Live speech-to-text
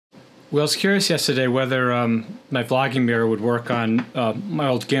Well, I was curious yesterday whether my vlogging mirror would work on my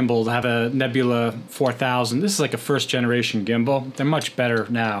old gimbal. I have a Nebula 4000. This is like a first generation gimbal. They're much better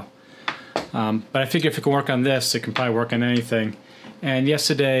now. But I figure if it can work on this, it can probably work on anything. And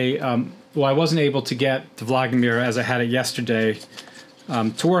yesterday, well, I wasn't able to get the vlogging mirror as I had it yesterday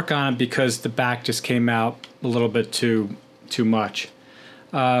to work on it because the back just came out a little bit too much.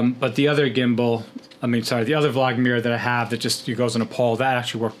 But the other gimbal, the other vlogging mirror that I have that just goes on a pole, that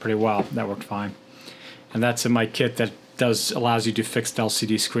actually worked pretty well. That worked fine. And that's in my kit that allows you to do fixed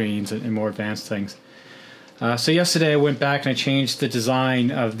LCD screens and more advanced things. So yesterday I went back and I changed the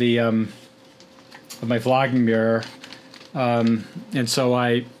design of the of my vlogging mirror, and so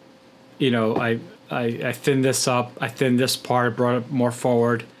I thinned this up. I thinned this part, brought it more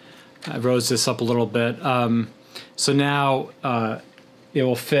forward. I rose this up a little bit. So now it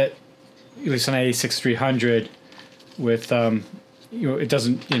will fit, at least on A6300, with it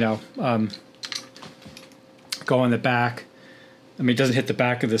doesn't go in the back. It doesn't hit the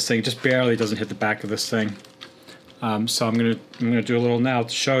back of this thing. It just barely doesn't hit the back of this thing. So I'm gonna do a little now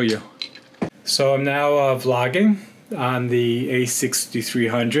to show you. So I'm now vlogging on the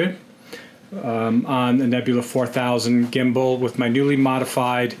A6300 on the Nebula 4000 gimbal with my newly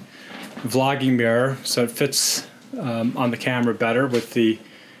modified vlogging mirror, so it fits on the camera better with the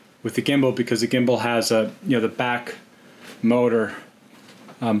gimbal, because the gimbal has a the back motor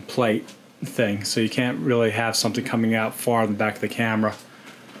plate thing, so you can't really have something coming out far in the back of the camera.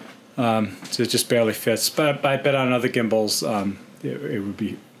 So it just barely fits. But I bet on other gimbals there'd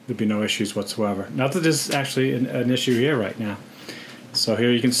be no issues whatsoever. Not that there's actually an issue here right now. So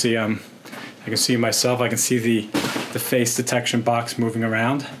here you can see I can see myself. I can see the face detection box moving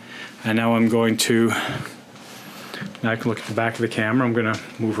around. And now I'm going to, now I can look at the back of the camera. I'm going to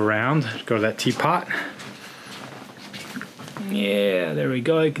move around, go to that teapot. Yeah, there we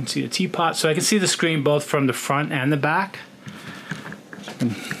go. You can see the teapot. So I can see the screen both from the front and the back. I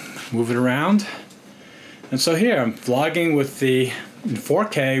can move it around. And so here I'm vlogging with in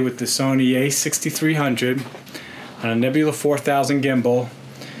 4K with the Sony A6300 on a Nebula 4000 gimbal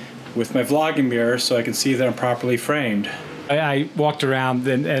with my vlogging mirror, so I can see that I'm properly framed. I walked around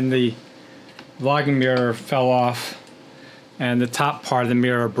and the vlogging mirror fell off and the top part of the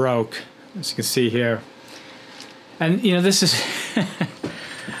mirror broke, as you can see here. And this is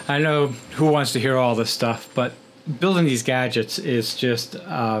I know who wants to hear all this stuff, but building these gadgets is just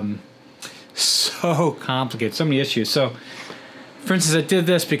so complicated, so many issues. So for instance, I did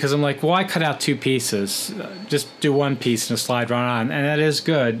this because I'm like, well, I cut out two pieces, just do one piece and a slide right on, and that is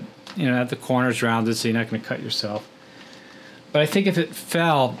good, at the corners rounded, so you're not going to cut yourself. But I think if it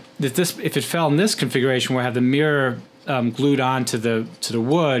fell, if it fell in this configuration where I have the mirror glued onto the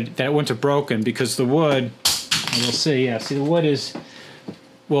wood, that it wouldn't have broken, because the wood, and you'll see, the wood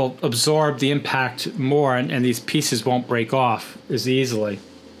will absorb the impact more, and these pieces won't break off as easily.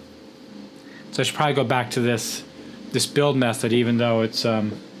 So I should probably go back to this build method, even though it's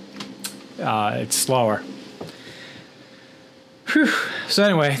slower. Whew. So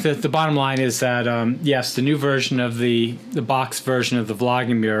anyway, the bottom line is that yes, the new version of the box version of the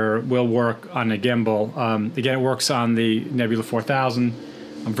vlogging mirror will work on a gimbal. Again, it works on the Nebula 4000.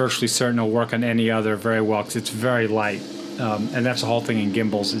 I'm virtually certain it'll work on any other very well, because it's very light, and that's the whole thing in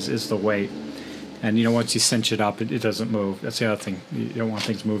gimbals is the weight. And once you cinch it up, it doesn't move. That's the other thing. You don't want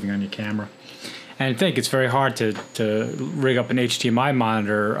things moving on your camera. And I think it's very hard to rig up an HDMI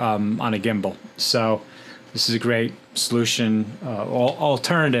monitor on a gimbal. So this is a great solution,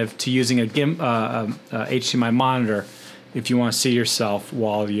 alternative to using a HDMI monitor if you want to see yourself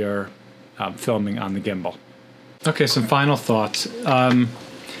while you're filming on the gimbal. Okay, some final thoughts.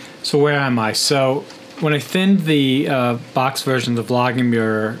 So where am I? So when I thinned the box version of the vlogging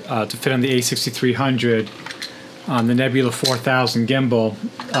mirror to fit on the A6300 on the Nebula 4000 gimbal,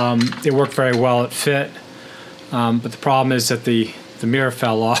 it worked very well. It fit, but the problem is that the mirror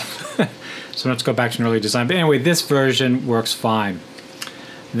fell off. So let's go back to an early design. But anyway, this version works fine.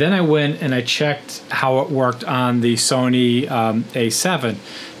 Then I went and I checked how it worked on the Sony A7,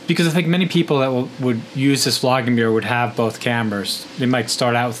 because I think many people that would use this vlogging mirror would have both cameras. They might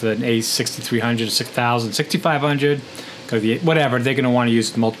start out with an A6300, 6000, 6500, whatever. They're going to want to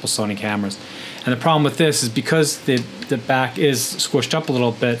use multiple Sony cameras. And the problem with this is because the back is squished up a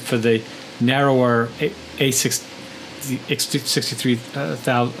little bit for the narrower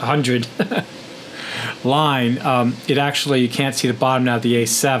A6300 line, it actually, you can't see the bottom now of the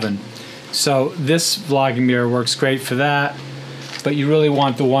A7. So this vlogging mirror works great for that, but you really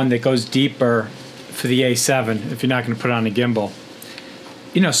want the one that goes deeper for the A7 if you're not going to put it on a gimbal.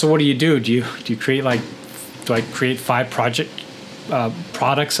 So what do? Do you create do I create 5 project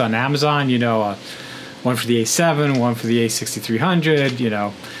products on Amazon. You know, one for the A7, one for the A6300. You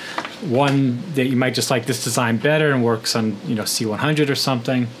know, one that you might just like this design better and works on, you know, C100 or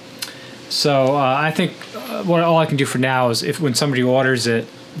something. So I think all I can do for now is when somebody orders it,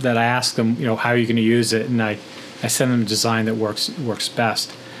 that I ask them, you know, how are you going to use it, and I send them a design that works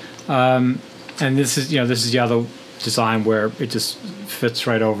best. And this is, you know, this is the other design where it just fits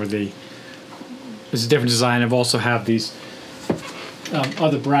right over the. This is a different design. I've also have these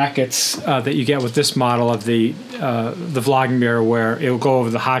other brackets that you get with this model of the vlogging mirror, where it will go over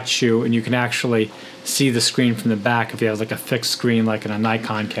the hot shoe, and you can actually see the screen from the back if you have like a fixed screen, like in a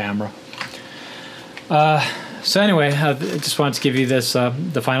Nikon camera. So anyway, I just wanted to give you this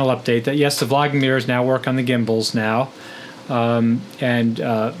the final update that yes, the vlogging mirrors now work on the gimbals now, and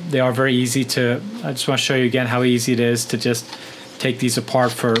they are very easy to. I just want to show you again how easy it is to just take these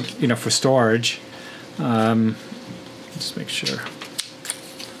apart for, you know, for storage. Just make sure,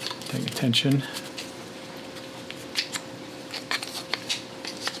 paying attention.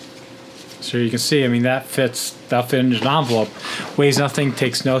 So you can see, I mean, that fits. That'll fit in an envelope. Weighs nothing,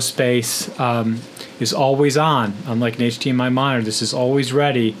 takes no space. Is always on. Unlike an HDMI monitor, this is always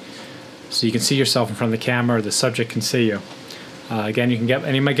ready, so you can see yourself in front of the camera, the subject can see you. Again, you can get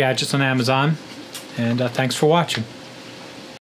any of my gadgets on Amazon, and thanks for watching.